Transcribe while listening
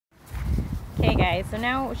Okay guys, so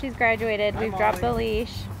now she's graduated, we've dropped the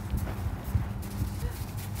leash.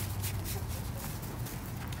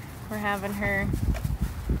 We're having her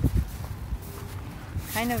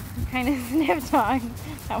kind of sniff dog.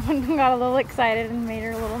 That one got a little excited and made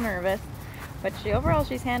her a little nervous. But overall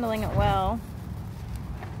she's handling it well.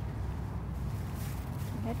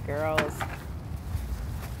 Good girls.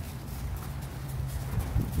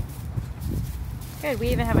 Good, we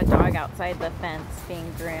even have a dog outside the fence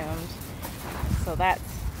being groomed. So that's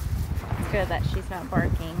good that she's not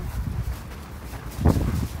barking.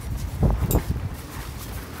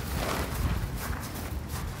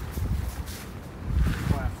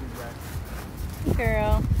 Good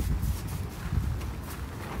girl.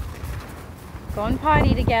 Going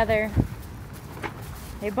potty together.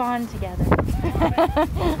 They bond together. Alright,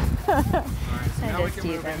 so now we can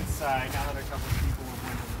move inside now that a couple people have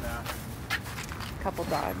went to the bathroom. Couple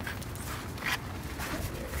dogs.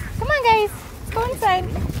 Come on guys, let's go inside.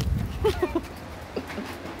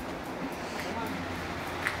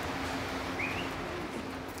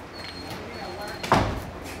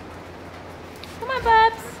 Come on,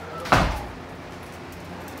 Bubs.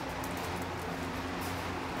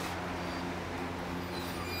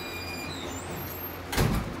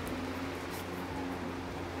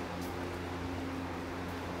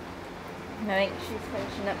 I think she's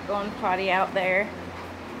finishing up going potty out there.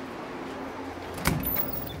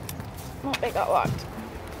 Oh, they got locked.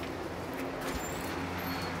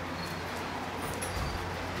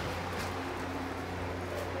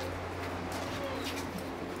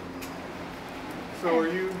 So are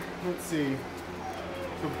you, let's see,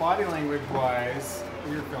 so body language wise,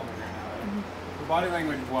 you're filming right now, right? So body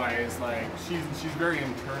language wise, like she's very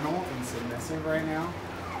internal and submissive right now.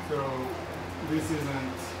 So this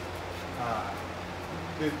isn't,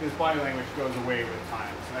 this body language goes away with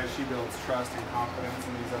time. So as she builds trust and confidence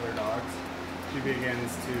in these other dogs, she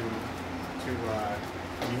begins to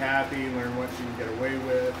be happy, learn what she can get away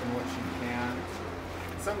with and what she can't.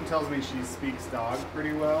 Something tells me she speaks dog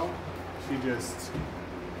pretty well. It just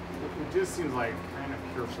seems like kind of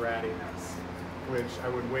pure brattiness, which I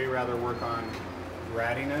would way rather work on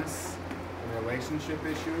brattiness and relationship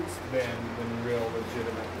issues than real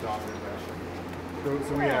legitimate dog aggression.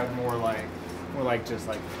 So we have more like just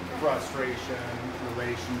like frustration,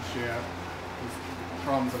 relationship,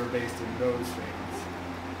 problems that are based in those things.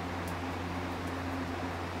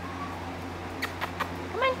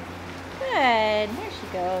 Come on. Good. Here she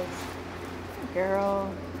goes. Good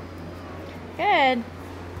girl. Good.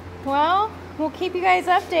 Well, we'll keep you guys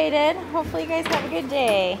updated. Hopefully you guys have a good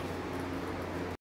day.